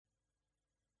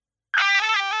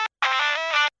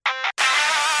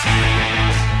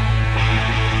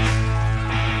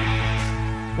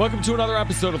Welcome to another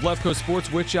episode of Left Coast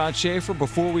Sports with John Schaefer.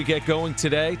 Before we get going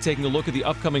today, taking a look at the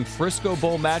upcoming Frisco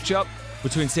Bowl matchup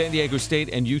between San Diego State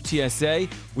and UTSA,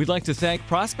 we'd like to thank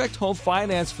Prospect Home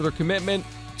Finance for their commitment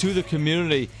to the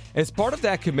community. As part of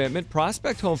that commitment,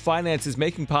 Prospect Home Finance is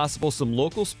making possible some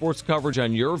local sports coverage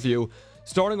on your view,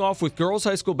 starting off with girls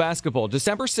high school basketball,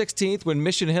 December 16th when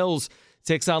Mission Hills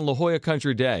takes on La Jolla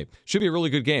Country Day. Should be a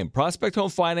really good game. Prospect Home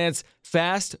Finance,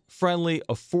 fast, friendly,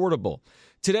 affordable.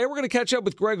 Today, we're going to catch up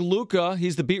with Greg Luca.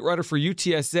 He's the beat writer for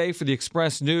UTSA for the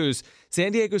Express News.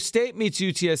 San Diego State meets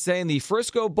UTSA in the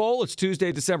Frisco Bowl. It's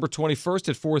Tuesday, December 21st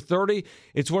at 4:30.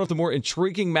 It's one of the more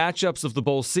intriguing matchups of the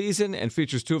bowl season and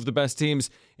features two of the best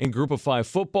teams in Group of Five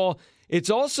football.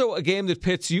 It's also a game that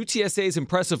pits UTSA's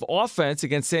impressive offense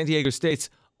against San Diego State's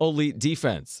elite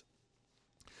defense.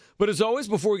 But as always,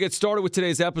 before we get started with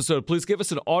today's episode, please give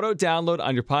us an auto download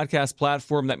on your podcast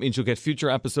platform. That means you'll get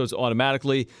future episodes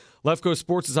automatically. Left Coast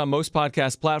Sports is on most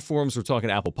podcast platforms. We're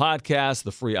talking Apple Podcasts,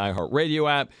 the free iHeartRadio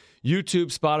app, YouTube,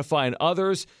 Spotify, and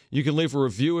others. You can leave a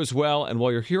review as well. And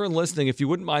while you're here and listening, if you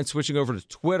wouldn't mind switching over to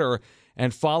Twitter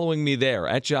and following me there,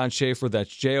 at John Schaefer, that's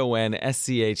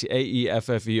JONSCHAEFFER,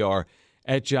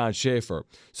 at John Schaefer.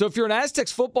 So if you're an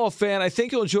Aztecs football fan, I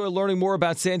think you'll enjoy learning more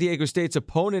about San Diego State's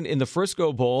opponent in the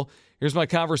Frisco Bowl. Here's my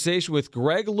conversation with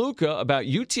Greg Luca about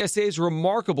UTSA's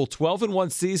remarkable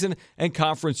 12-1 season and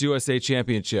Conference USA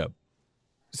championship.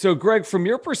 So, Greg, from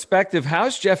your perspective,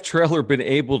 how's Jeff Traylor been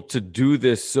able to do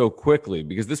this so quickly?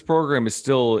 Because this program is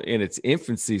still in its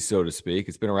infancy, so to speak.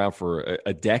 It's been around for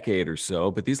a decade or so,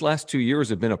 but these last 2 years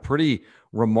have been a pretty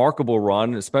remarkable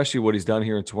run, especially what he's done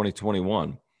here in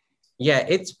 2021. Yeah,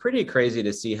 it's pretty crazy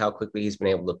to see how quickly he's been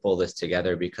able to pull this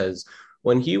together, because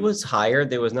when he was hired,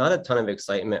 there was not a ton of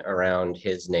excitement around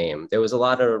his name. There was a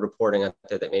lot of reporting out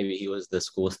there that maybe he was the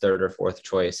school's third or fourth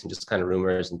choice and just kind of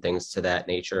rumors and things to that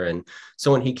nature. And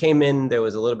so when he came in, there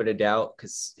was a little bit of doubt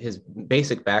because his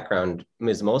basic background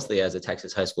is mostly as a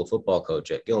Texas high school football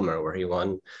coach at Gilmer, where he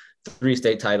won 3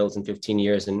 state titles in 15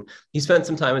 years. And he spent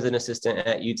some time as an assistant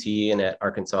at UT and at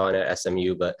Arkansas and at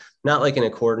SMU, but not like in a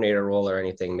coordinator role or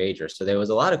anything major. So there was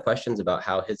a lot of questions about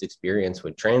how his experience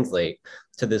would translate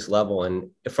to this level. And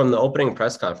from the opening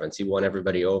press conference, he won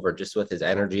everybody over just with his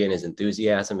energy and his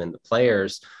enthusiasm, and the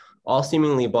players all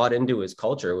seemingly bought into his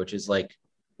culture, which is like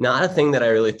not a thing that I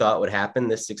really thought would happen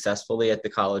this successfully at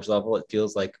the college level. It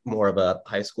feels like more of a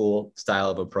high school style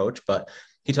of approach, but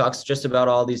he talks just about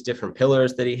all these different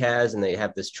pillars that he has, and they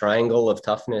have this triangle of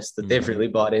toughness that they've really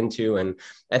bought into. And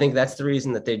I think that's the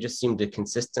reason that they just seem to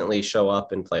consistently show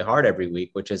up and play hard every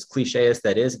week, which, as cliche as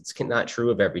that is, it's not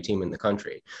true of every team in the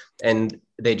country. And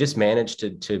they just managed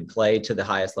to play to the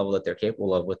highest level that they're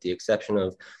capable of, with the exception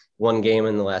of one game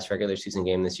in the last regular season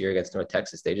game this year against North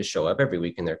Texas. They just show up every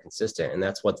week and they're consistent. And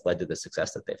that's what's led to the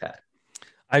success that they've had.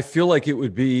 I feel like it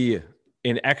would be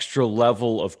an extra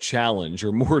level of challenge,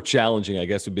 or more challenging, I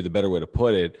guess would be the better way to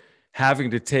put it,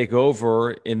 having to take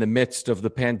over in the midst of the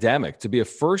pandemic. To be a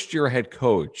first-year head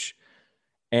coach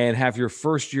and have your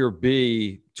first year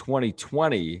be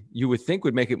 2020, you would think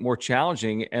would make it more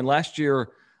challenging. And last year,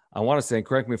 I want to say, and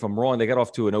correct me if I'm wrong, they got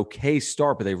off to an okay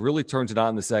start, but they really turned it on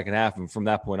in the second half. And from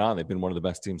that point on, they've been one of the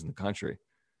best teams in the country.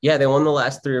 Yeah, they won the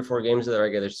last 3 or 4 games of the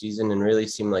regular season and really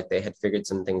seemed like they had figured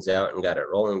some things out and got it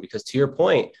rolling. Because to your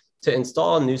point, to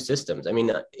install new systems, I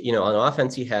mean, on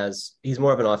offense, he's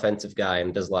more of an offensive guy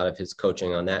and does a lot of his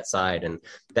coaching on that side. And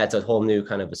that's a whole new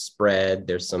kind of a spread.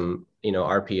 There's some,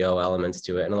 RPO elements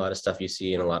to it and a lot of stuff you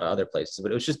see in a lot of other places,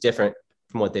 but it was just different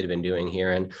from what they'd been doing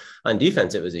here. And on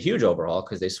defense, it was a huge overhaul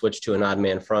because they switched to an odd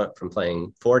man front from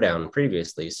playing 4 down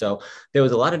previously. So there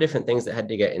was a lot of different things that had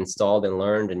to get installed and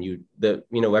learned. And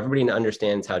everybody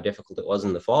understands how difficult it was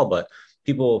in the fall, but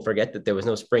people forget that there was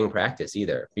no spring practice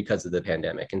either because of the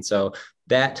pandemic. And so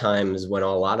that time is when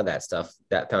a lot of that stuff,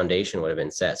 that foundation would have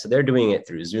been set. So they're doing it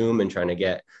through Zoom and trying to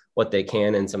get what they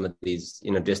can in some of these,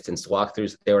 distance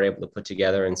walkthroughs that they were able to put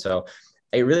together. And so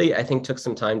it really, I think, took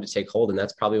some time to take hold. And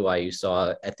that's probably why you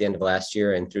saw at the end of last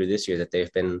year and through this year that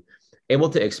they've been able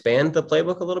to expand the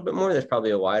playbook a little bit more. There's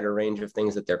probably a wider range of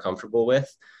things that they're comfortable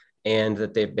with, and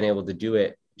that they've been able to do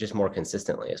it just more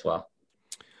consistently as well.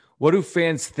 What do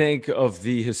fans think of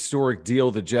the historic deal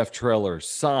that Jeff Traylor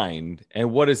signed,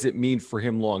 and what does it mean for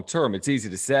him long term? It's easy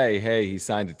to say, hey, he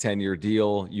signed a 10-year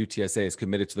deal. UTSA is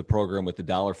committed to the program with the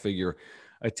dollar figure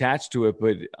attached to it.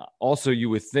 But also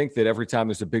you would think that every time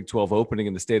there's a Big 12 opening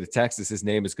in the state of Texas, his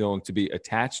name is going to be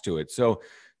attached to it. So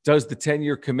does the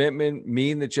 10-year commitment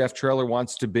mean that Jeff Traylor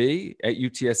wants to be at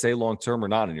UTSA long term or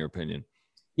not, in your opinion?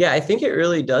 Yeah, I think it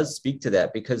really does speak to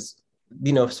that, because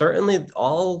certainly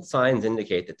all signs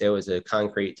indicate that there was a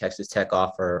concrete Texas Tech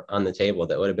offer on the table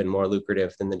that would have been more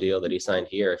lucrative than the deal that he signed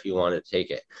here if he wanted to take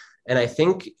it. And I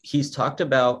think he's talked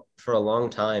about for a long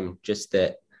time just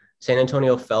that San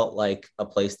Antonio felt like a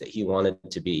place that he wanted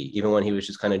to be, even when he was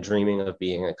just kind of dreaming of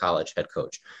being a college head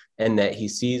coach. And that he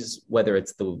sees, whether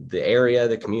it's the area,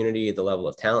 the community, the level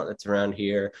of talent that's around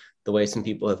here, the way some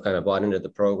people have kind of bought into the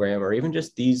program, or even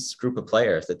just these group of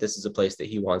players, that this is a place that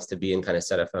he wants to be and kind of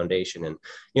set a foundation. And,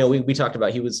 we talked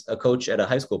about, he was a coach at a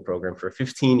high school program for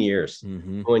 15 years.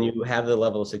 Mm-hmm. When you have the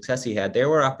level of success he had, there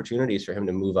were opportunities for him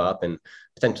to move up and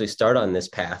potentially start on this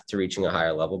path to reaching a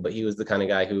higher level. But he was the kind of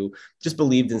guy who just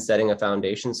believed in setting a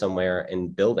foundation somewhere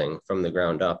and building from the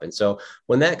ground up. And so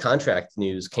when that contract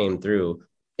news came through,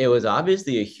 it was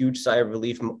obviously a huge sigh of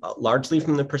relief, largely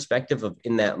from the perspective of,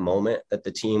 in that moment, that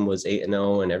the team was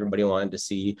 8-0 and everybody wanted to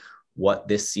see what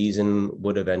this season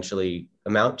would eventually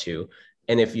amount to.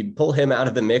 And if you pull him out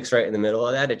of the mix right in the middle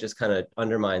of that, it just kind of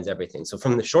undermines everything. So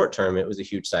from the short term, it was a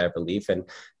huge sigh of relief. And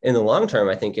in the long term,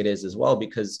 I think it is as well,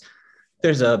 because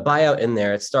there's a buyout in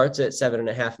there. It starts at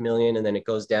 $7.5 million and then it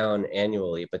goes down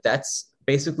annually. But that's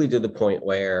basically to the point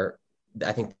where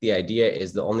I think the idea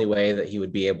is the only way that he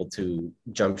would be able to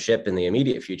jump ship in the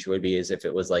immediate future would be as if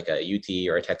it was like a UT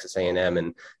or a Texas A&M.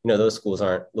 And, those schools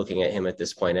aren't looking at him at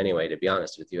this point anyway, to be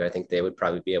honest with you. I think they would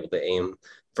probably be able to aim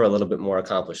for a little bit more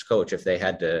accomplished coach if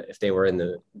they were in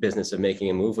the business of making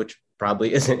a move, which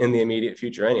probably isn't in the immediate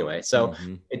future anyway. So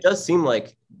It does seem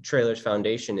like Traylor's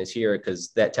foundation is here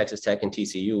because that Texas Tech and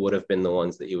TCU would have been the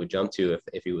ones that he would jump to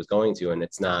if he was going to, and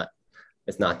it's not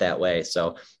that way.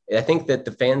 So I think that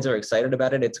the fans are excited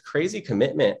about it. It's a crazy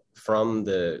commitment from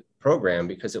the program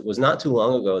because it was not too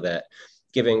long ago that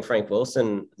giving Frank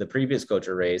Wilson, the previous coach,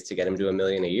 a raise to get him to $1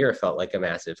 million a year felt like a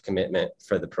massive commitment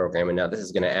for the program. And now this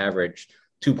is going to average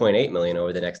 $2.8 million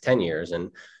over the next 10 years.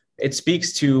 And it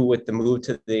speaks to, with the move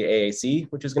to the AAC,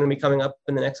 which is going to be coming up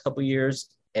in the next couple of years,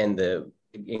 and the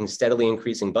steadily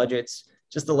increasing budgets,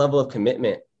 just the level of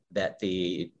commitment that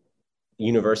the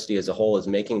university as a whole is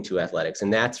making to athletics.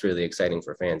 And that's really exciting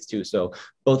for fans too. So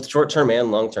both short-term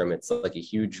and long-term, it's like a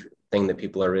huge thing that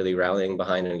people are really rallying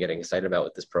behind and getting excited about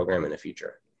with this program in the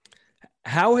future.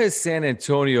 How has San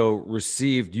Antonio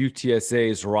received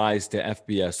UTSA's rise to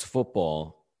FBS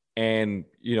football? And,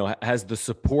 has the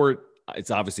support,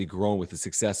 it's obviously grown with the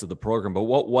success of the program, but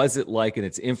what was it like in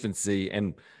its infancy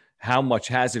and how much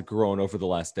has it grown over the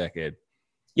last decade?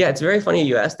 Yeah, it's very funny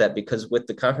you asked that because with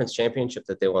the conference championship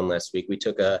that they won last week, we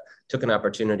took an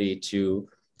opportunity to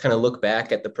kind of look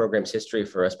back at the program's history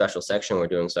for a special section we're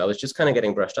doing. So I was just kind of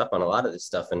getting brushed up on a lot of this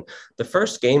stuff. And the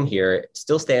first game here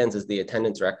still stands as the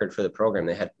attendance record for the program.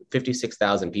 They had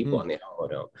 56,000 people on the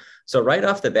Alamo. So right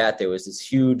off the bat, there was this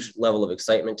huge level of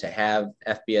excitement to have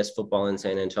FBS football in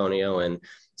San Antonio. And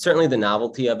certainly the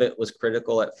novelty of it was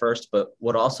critical at first, but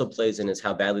what also plays in is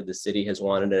how badly the city has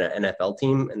wanted an NFL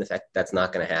team and the fact that's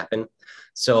not going to happen.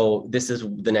 So this is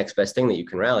the next best thing that you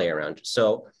can rally around.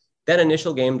 So that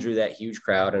initial game drew that huge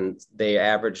crowd and they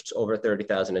averaged over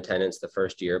 30,000 attendance the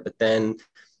first year. But then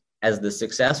as the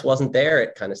success wasn't there,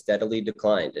 it kind of steadily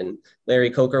declined. And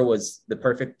Larry Coker was the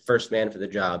perfect first man for the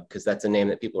job because that's a name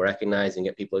that people recognize and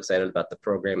get people excited about the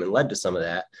program and led to some of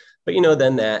that. But,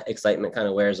 then that excitement kind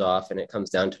of wears off and it comes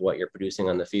down to what you're producing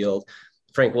on the field.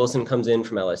 Frank Wilson comes in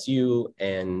from LSU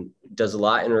and does a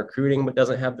lot in recruiting, but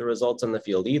doesn't have the results on the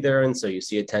field either. And so you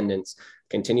see attendance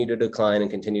continue to decline.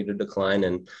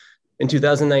 And in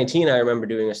 2019, I remember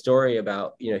doing a story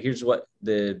about, here's what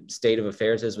the state of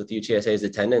affairs is with UTSA's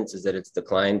attendance is that it's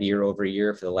declined year over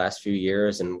year for the last few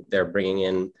years. And they're bringing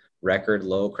in record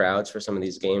low crowds for some of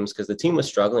these games because the team was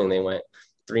struggling. They went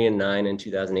 3-9 in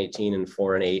 2018 and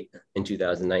 4-8 in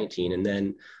 2019. And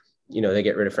then, they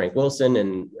get rid of Frank Wilson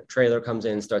and Traylor comes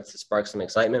in and starts to spark some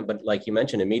excitement. But like you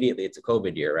mentioned, immediately it's a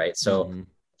COVID year, right? So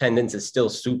attendance is still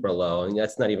super low and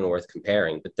that's not even worth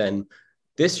comparing. But then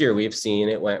this year we've seen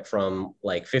it went from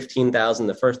like 15,000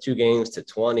 the first two games to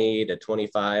 20 to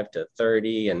 25 to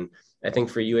 30. And I think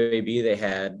for UAB, they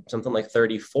had something like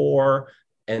 34.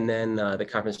 And then the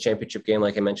conference championship game,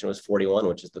 like I mentioned, was 41,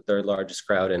 which is the third largest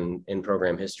crowd in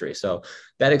program history. So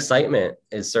that excitement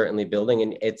is certainly building.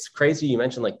 And it's crazy. You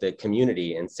mentioned like the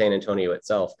community in San Antonio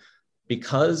itself,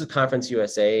 because Conference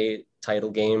USA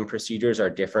title game procedures are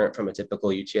different from a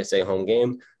typical UTSA home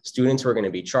game. Students were going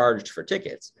to be charged for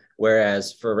tickets,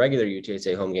 whereas for regular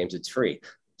UTSA home games, it's free.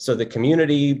 So the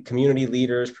community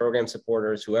leaders, program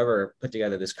supporters, whoever put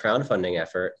together this crowdfunding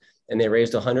effort, and they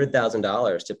raised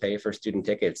 $100,000 to pay for student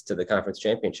tickets to the conference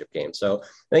championship game. So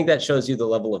I think that shows you the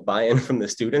level of buy-in from the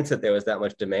students that there was that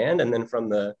much demand, and then from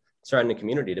the surrounding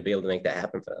community to be able to make that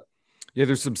happen for them. Yeah,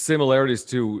 there's some similarities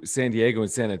to San Diego and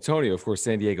San Antonio. Of course,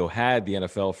 San Diego had the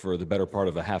NFL for the better part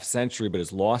of a half century, but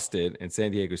has lost it. And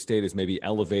San Diego State has maybe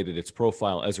elevated its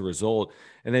profile as a result.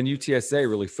 And then UTSA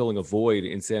really filling a void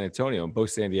in San Antonio. And both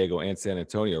San Diego and San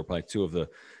Antonio are probably two of the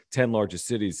 10 largest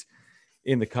cities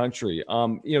in the country.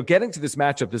 Getting to this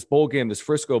matchup, this bowl game, this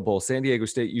Frisco Bowl, San Diego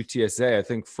State, UTSA, I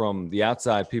think from the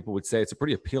outside, people would say it's a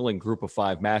pretty appealing group of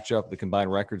five matchup. The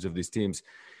combined records of these teams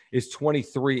is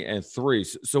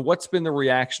 23-3. So what's been the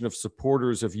reaction of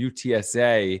supporters of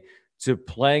UTSA to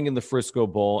playing in the Frisco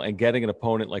Bowl and getting an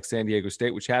opponent like San Diego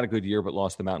State, which had a good year but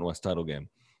lost the Mountain West title game?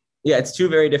 Yeah, it's two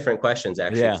very different questions,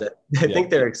 actually. Yeah. I think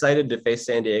they're excited to face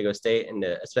San Diego State and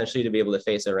especially to be able to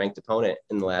face a ranked opponent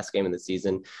in the last game of the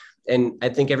season. And I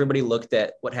think everybody looked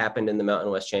at what happened in the Mountain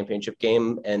West Championship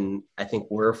game. And I think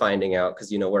we're finding out,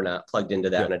 because, we're not plugged into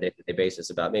that on a day-to-day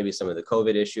basis, about maybe some of the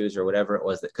COVID issues or whatever it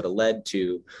was that could have led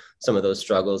to some of those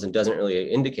struggles, and doesn't really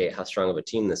indicate how strong of a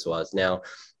team this was. Now,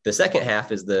 the second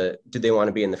half is did they want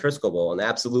to be in the Frisco Bowl? And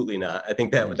absolutely not. I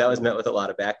think that was met with a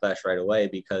lot of backlash right away,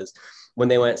 because when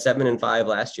they went 7-5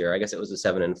 last year, I guess it was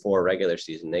a 7-4 regular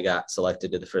season, they got selected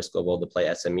to the Frisco Bowl to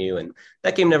play SMU. And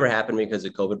that game never happened because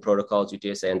of COVID protocols.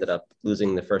 UTSA ended up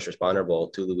losing the First Responder Bowl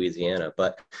to Louisiana.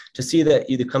 But to see that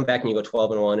you come back and you go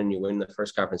 12-1 and you win the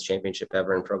first conference championship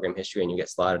ever in program history and you get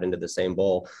slotted into the same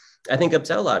bowl, I think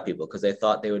upset a lot of people, because they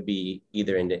thought they would be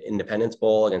either in the Independence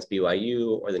Bowl against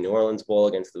BYU or the New Orleans Bowl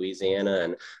against Louisiana.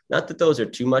 And not that those are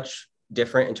too much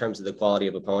different in terms of the quality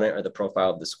of opponent or the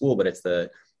profile of the school, but it's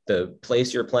the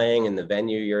place you're playing and the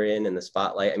venue you're in and the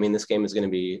spotlight. I mean, this game is going to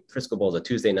be, Frisco Bowl is a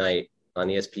Tuesday night on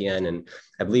ESPN, and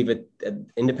I believe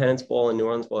Independence Bowl and New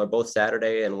Orleans Bowl are both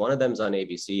Saturday, and one of them's on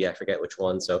ABC. I forget which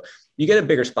one. So you get a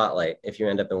bigger spotlight if you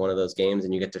end up in one of those games,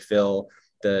 and you get to fill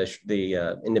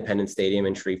the Independence Stadium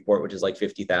in Shreveport, which is like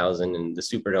 50,000, and the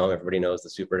Superdome, everybody knows the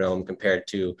Superdome, compared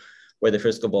to where the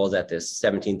Frisco Bowl is at this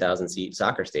 17,000 seat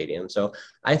soccer stadium. So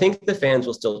I think the fans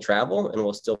will still travel and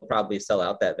will still probably sell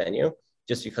out that venue,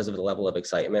 just because of the level of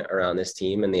excitement around this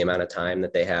team and the amount of time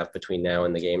that they have between now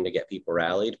and the game to get people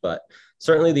rallied. But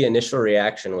certainly the initial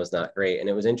reaction was not great. And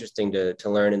it was interesting to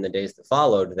learn in the days that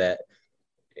followed that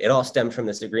it all stemmed from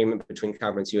this agreement between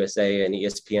Conference USA and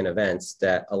ESPN Events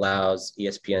that allows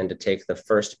ESPN to take the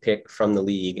first pick from the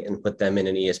league and put them in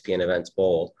an ESPN Events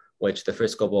Bowl, which the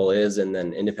Frisco Bowl is, and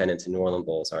then Independence and New Orleans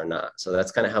Bowls are not. So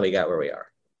that's kind of how we got where we are.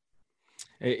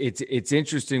 It's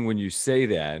interesting when you say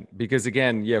that, because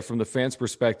again, from the fans'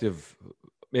 perspective,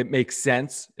 it makes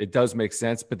sense. It does make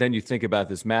sense. But then you think about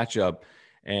this matchup,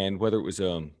 and whether it was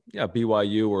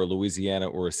BYU or Louisiana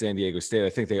or San Diego State, I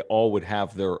think they all would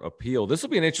have their appeal. This will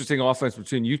be an interesting offense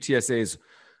between UTSA's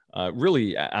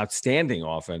really outstanding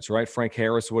offense, right? Frank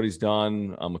Harris, what he's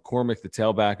done. McCormick, the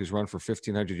tailback, has run for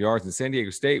 1,500 yards. And San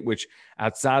Diego State, which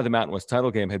outside of the Mountain West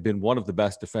title game had been one of the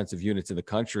best defensive units in the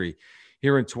country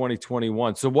here in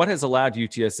 2021. So what has allowed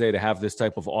UTSA to have this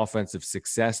type of offensive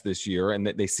success this year, and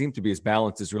that they seem to be as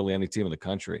balanced as really any team in the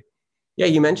country? Yeah,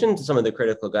 you mentioned some of the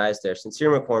critical guys there. Sincere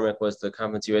McCormick was the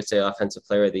Conference USA Offensive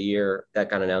Player of the Year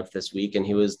that got announced this week, and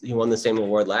he won the same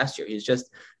award last year. He's just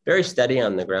very steady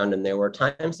on the ground, and there were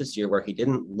times this year where he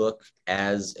didn't look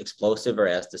as explosive or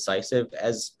as decisive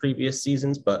as previous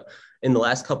seasons, but in the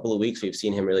last couple of weeks, we've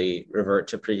seen him really revert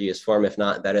to previous form, if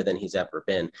not better than he's ever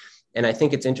been. And I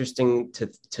think it's interesting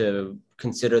to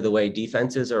consider the way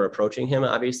defenses are approaching him.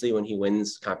 Obviously, when he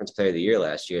wins Conference Player of the Year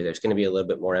last year, there's going to be a little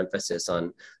bit more emphasis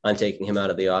on taking him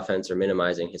out of the offense or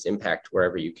minimizing his impact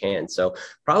wherever you can. So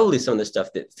probably some of the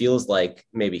stuff that feels like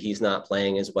maybe he's not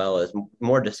playing as well as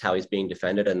more just how he's being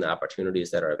defended and the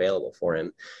opportunities that are available for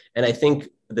him. And I think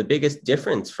the biggest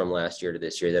difference from last year to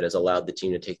this year that has allowed the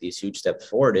team to take these huge steps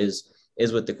forward is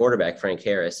with the quarterback, Frank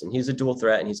Harris. And he's a dual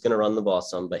threat and he's going to run the ball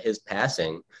some, but his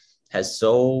passing has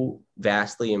so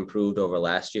vastly improved over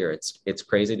last year. It's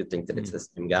crazy to think that it's the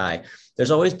same guy.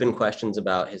 There's always been questions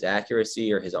about his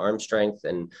accuracy or his arm strength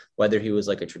and whether he was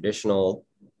like a traditional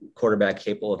quarterback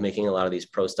capable of making a lot of these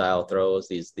pro style throws,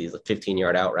 these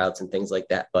 15-yard out routes and things like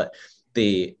that. But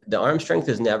the arm strength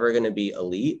is never going to be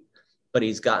elite, but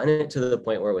he's gotten it to the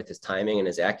point where with his timing and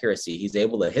his accuracy, he's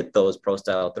able to hit those pro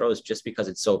style throws just because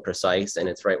it's so precise and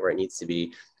it's right where it needs to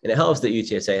be. And it helps that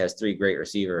UTSA has three great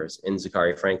receivers in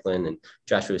Zachary Franklin and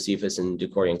Joshua Cephas and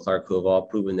DeCorian Clark, who have all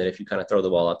proven that if you kind of throw the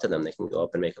ball up to them, they can go up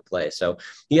and make a play. So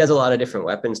he has a lot of different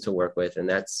weapons to work with. And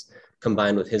that's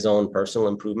combined with his own personal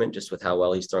improvement, just with how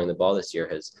well he's throwing the ball this year,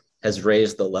 has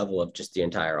raised the level of just the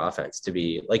entire offense to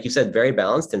be, like you said, very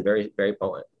balanced and very, very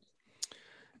potent.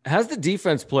 How's the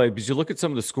defense played? Because you look at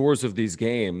some of the scores of these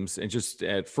games, and just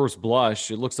at first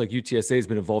blush, it looks like UTSA has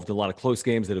been involved in a lot of close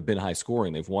games that have been high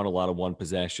scoring. They've won a lot of one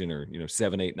possession or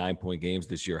 7, 8, 9 point games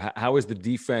this year. How has the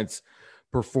defense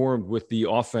performed with the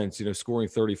offense? Scoring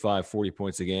 35, 40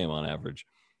 points a game on average.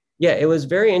 Yeah, it was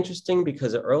very interesting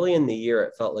because early in the year,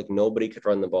 it felt like nobody could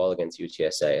run the ball against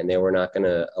UTSA, and they were not going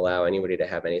to allow anybody to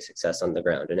have any success on the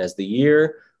ground. And as the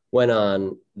year went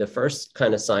on, the first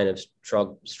kind of sign of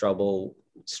trouble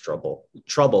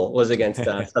was against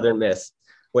Southern Miss,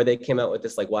 where they came out with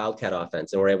this like wildcat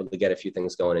offense and were able to get a few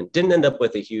things going and didn't end up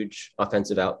with a huge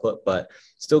offensive output, but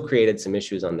still created some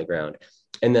issues on the ground.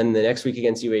 And then the next week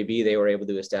against UAB, they were able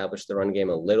to establish the run game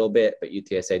a little bit, but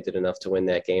UTSA did enough to win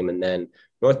that game. And then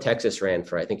North Texas ran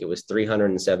for, I think it was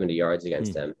 370 yards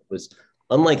against them. It was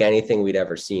unlike anything we'd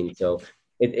ever seen. So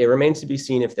it remains to be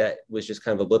seen if that was just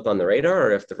kind of a blip on the radar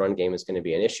or if the run game is going to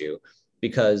be an issue.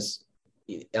 Because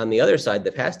on the other side,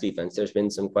 the pass defense, there's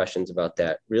been some questions about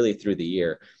that really through the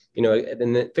year.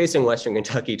 And facing Western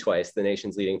Kentucky twice, the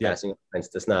nation's leading passing offense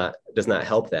does not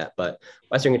help that. But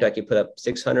Western Kentucky put up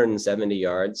 670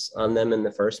 yards on them in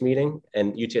the first meeting,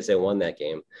 and UTSA won that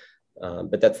game.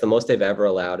 But that's the most they've ever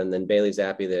allowed. And then Bailey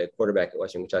Zappi, the quarterback at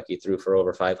Western Kentucky, threw for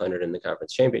over 500 in the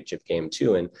conference championship game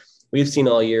too. And we've seen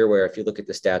all year where if you look at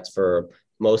the stats for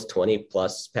most 20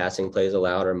 plus passing plays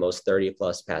allowed or most 30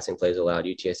 plus passing plays allowed,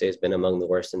 UTSA has been among the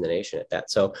worst in the nation at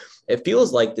that. So it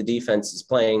feels like the defense is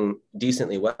playing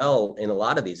decently well in a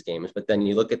lot of these games, but then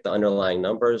you look at the underlying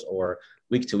numbers or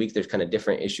week to week, there's kind of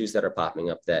different issues that are popping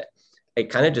up that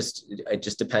it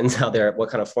just depends what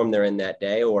kind of form they're in that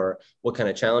day or what kind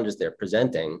of challenges they're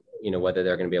presenting, whether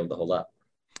they're going to be able to hold up.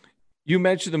 You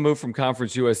mentioned the move from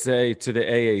Conference USA to the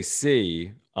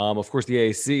AAC. Of course, the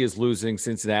AAC is losing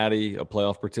Cincinnati, a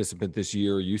playoff participant this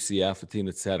year, UCF, a team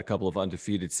that's had a couple of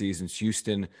undefeated seasons.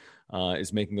 Houston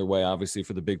is making their way, obviously,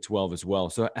 for the Big 12 as well.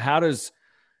 So how does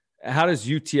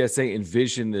UTSA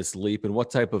envision this leap, and what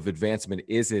type of advancement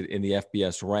is it in the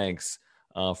FBS ranks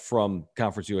from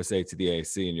Conference USA to the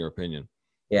AAC, in your opinion?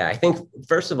 Yeah, I think,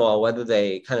 first of all, whether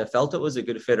they kind of felt it was a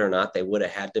good fit or not, they would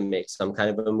have had to make some kind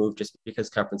of a move just because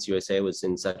Conference USA was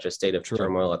in such a state of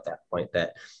turmoil at that point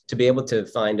that to be able to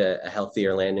find a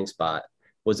healthier landing spot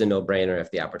was a no-brainer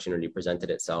if the opportunity presented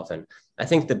itself. And I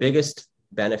think the biggest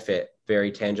benefit, very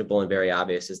tangible and very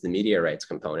obvious, is the media rights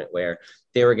component, where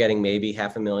they were getting maybe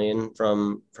 $500,000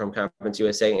 from Conference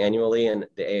USA annually, and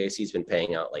the AAC has been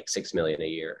paying out like $6 million a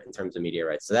year in terms of media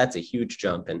rights. So that's a huge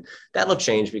jump, and that'll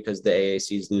change because the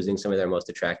AAC is losing some of their most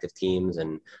attractive teams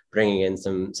and bringing in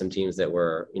some teams that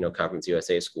were Conference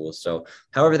USA schools. So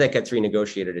however that gets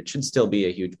renegotiated, it should still be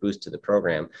a huge boost to the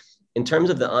program. In terms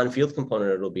of the on-field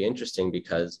component, it'll be interesting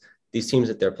because these teams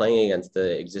that they're playing against,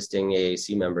 the existing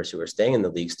AAC members who are staying in the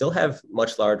league, still have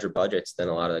much larger budgets than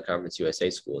a lot of the Conference USA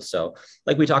schools. So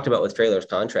like we talked about with Traylor's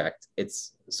contract,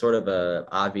 it's sort of a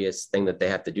obvious thing that they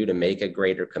have to do to make a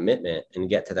greater commitment and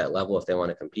get to that level if they want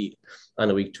to compete on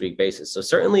a week-to-week basis. So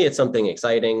certainly it's something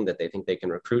exciting that they think they can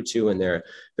recruit to, and they're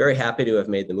very happy to have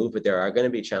made the move, but there are going to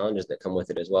be challenges that come with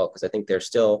it as well, because I think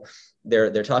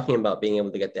they're talking about being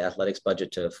able to get the athletics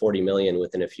budget to 40 million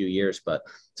within a few years, but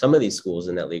some of these schools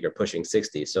in that league are pushing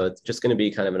 60. So it's just going to be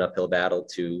kind of an uphill battle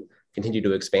to continue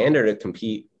to expand or to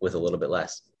compete with a little bit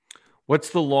less. What's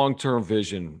the long-term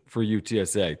vision for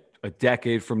UTSA? A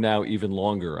decade from now, even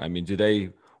longer? I mean, do they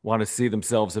want to see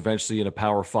themselves eventually in a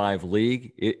Power 5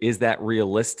 league? Is that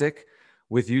realistic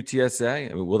with UTSA?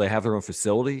 I mean, will they have their own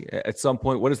facility at some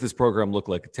point? What does this program look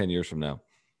like 10 years from now?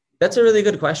 That's a really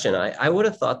good question. I would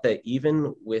have thought that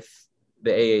even with the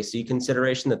AAC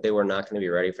consideration that they were not going to be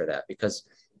ready for that, because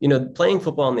playing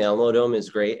football in the Alamo Dome is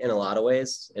great in a lot of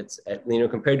ways. It's,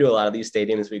 compared to a lot of these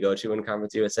stadiums we go to in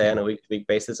Conference USA on a week-to-week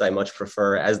basis, I much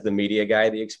prefer, as the media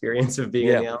guy, the experience of being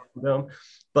in the Alamo Dome.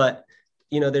 But,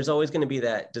 there's always going to be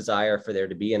that desire for there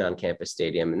to be an on-campus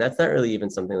stadium. And that's not really even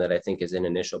something that I think is in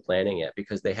initial planning yet,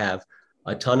 because they have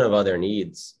a ton of other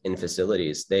needs in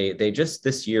facilities. They just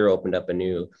this year opened up a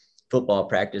new football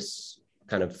practice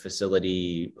kind of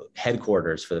facility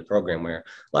headquarters for the program, where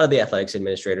a lot of the athletics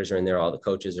administrators are in there, all the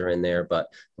coaches are in there. But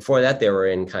before that, they were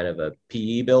in kind of a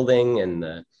PE building, and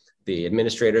the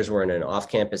administrators were in an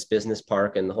off-campus business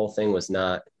park, and the whole thing was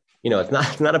not,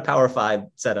 it's not a Power 5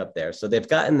 setup there. So they've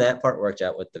gotten that part worked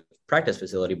out with the practice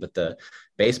facility, but the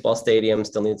baseball stadium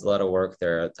still needs a lot of work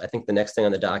there. I think the next thing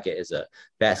on the docket is a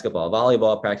basketball,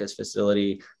 volleyball practice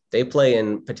facility. They play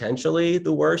in potentially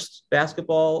the worst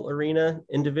basketball arena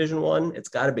in Division I. It's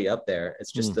got to be up there.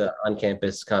 It's just the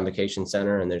on-campus convocation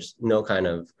center, and there's no kind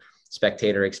of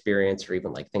spectator experience or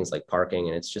even like things like parking.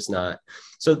 And it's just not.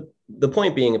 So the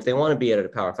point being, if they want to be at a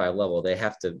Power 5 level, they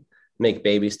have to make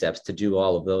baby steps to do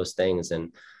all of those things.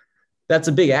 And that's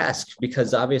a big ask,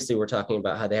 because obviously we're talking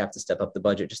about how they have to step up the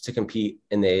budget just to compete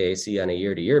in the AAC on a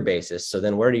year-to-year basis. So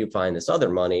then where do you find this other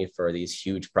money for these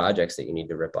huge projects that you need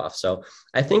to rip off? So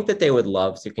I think that they would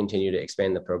love to continue to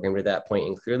expand the program to that point.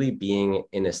 And clearly, being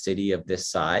in a city of this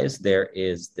size, there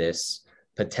is this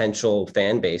potential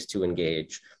fan base to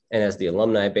engage. And as the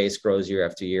alumni base grows year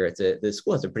after year, the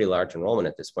school has a pretty large enrollment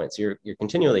at this point. So you're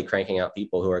continually cranking out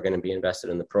people who are going to be invested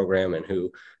in the program and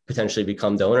who potentially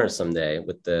become donors someday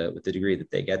with the degree that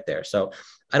they get there. So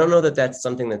I don't know that that's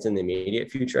something that's in the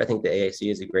immediate future. I think the AAC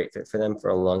is a great fit for them for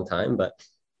a long time, but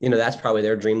that's probably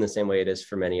their dream the same way it is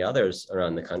for many others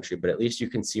around the country. But at least you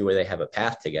can see where they have a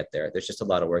path to get there. There's just a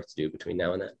lot of work to do between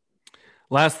now and then.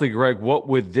 Lastly, Greg, what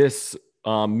would this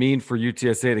mean for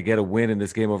UTSA to get a win in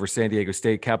this game over San Diego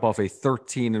State, cap off a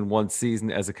 13-1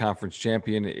 season as a conference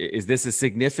champion? Is this a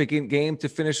significant game to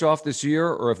finish off this year,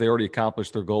 or have they already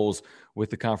accomplished their goals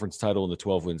with the conference title in the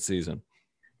 12-win season?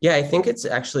 Yeah, I think it's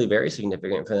actually very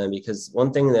significant for them, because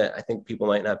one thing that I think people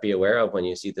might not be aware of when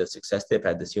you see the success they've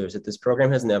had this year is that this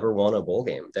program has never won a bowl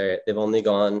game. They've only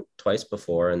gone twice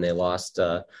before, and they lost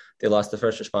the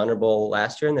First Responder Bowl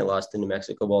last year, and they lost the New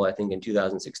Mexico Bowl, I think, in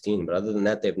 2016. But other than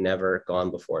that, they've never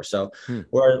gone before. So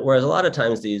whereas a lot of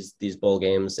times these bowl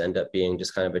games end up being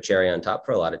just kind of a cherry on top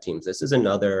for a lot of teams, this is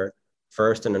another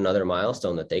first and another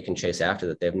milestone that they can chase after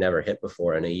that they've never hit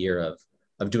before in a year of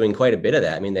doing quite a bit of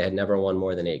that. I mean, they had never won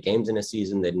more than 8 games in a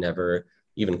season. They'd never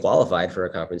even qualified for a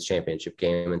conference championship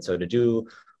game. And so to do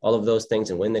all of those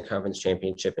things and win the conference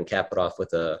championship and cap it off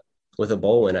with a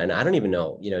bowl win, and I don't even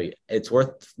know, it's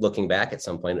worth looking back at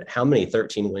some point, how many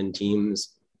 13-win teams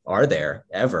are there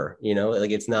ever?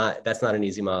 That's not an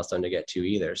easy milestone to get to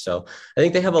either. So I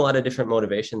think they have a lot of different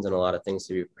motivations and a lot of things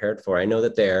to be prepared for. I know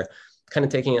that they're kind of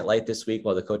taking it light this week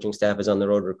while the coaching staff is on the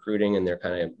road recruiting and they're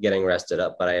kind of getting rested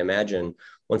up. But I imagine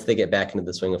once they get back into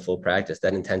the swing of full practice,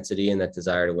 that intensity and that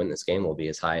desire to win this game will be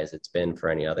as high as it's been for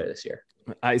any other this year.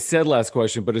 I said last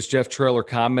question, but as Jeff Traylor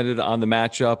commented on the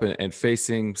matchup and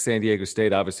facing San Diego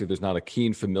State, obviously there's not a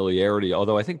keen familiarity,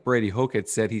 although I think Brady Hoke had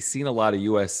said he's seen a lot of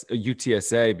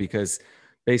UTSA because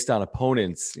based on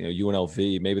opponents,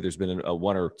 UNLV, maybe there's been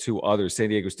one or two others. San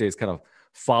Diego State's kind of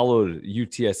followed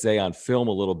UTSA on film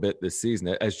a little bit this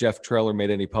season. Has Jeff Traylor made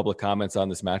any public comments on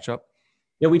this matchup?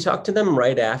 Yeah, we talked to them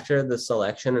right after the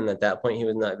selection, and at that point he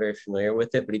was not very familiar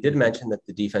with it, but he did mention that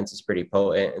the defense is pretty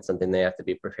potent and something they have to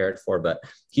be prepared for. But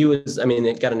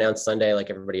it got announced Sunday like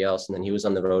everybody else, and then he was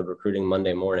on the road recruiting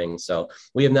Monday morning. So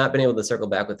we have not been able to circle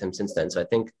back with him since then. So I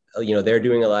think, they're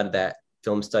doing a lot of that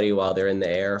film study while they're in the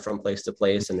air from place to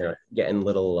place, and they're getting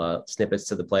little snippets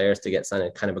to the players to get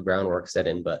kind of a groundwork set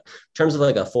in. But in terms of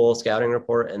like a full scouting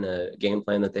report and a game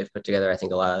plan that they've put together, I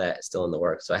think a lot of that is still in the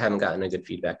works. So I haven't gotten a good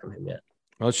feedback from him yet.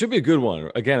 Well, it should be a good one.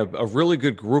 Again, a really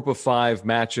good group of 5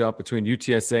 matchup between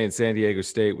UTSA and San Diego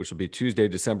State, which will be Tuesday,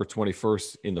 December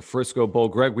 21st in the Frisco Bowl.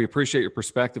 Greg, we appreciate your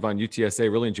perspective on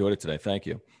UTSA. Really enjoyed it today. Thank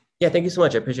you. Yeah, thank you so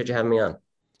much. I appreciate you having me on.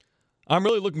 I'm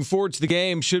really looking forward to the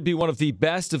game. Should be one of the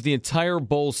best of the entire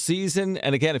bowl season.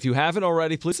 And again, if you haven't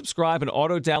already, please subscribe and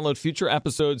auto-download future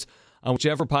episodes on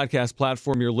whichever podcast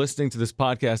platform you're listening to this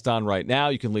podcast on right now.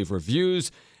 You can leave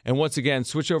reviews. And once again,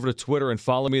 switch over to Twitter and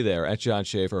follow me there at John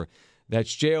Schaefer.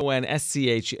 That's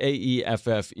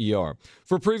JONSCHAEFFER.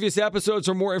 For previous episodes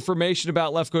or more information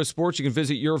about Left Coast Sports, you can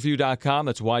visit yourview.com.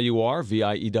 That's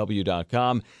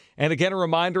YURVIEW.com. And again, a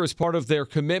reminder, as part of their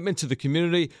commitment to the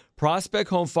community, Prospect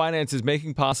Home Finance is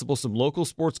making possible some local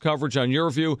sports coverage on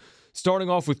YourView, starting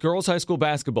off with girls high school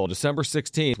basketball, December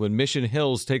 16th, when Mission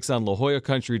Hills takes on La Jolla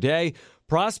Country Day.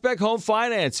 Prospect Home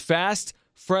Finance, fast,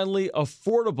 friendly,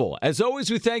 affordable. As always,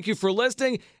 we thank you for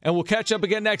listening, and we'll catch up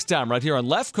again next time right here on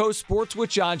Left Coast Sports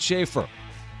with John Schaefer.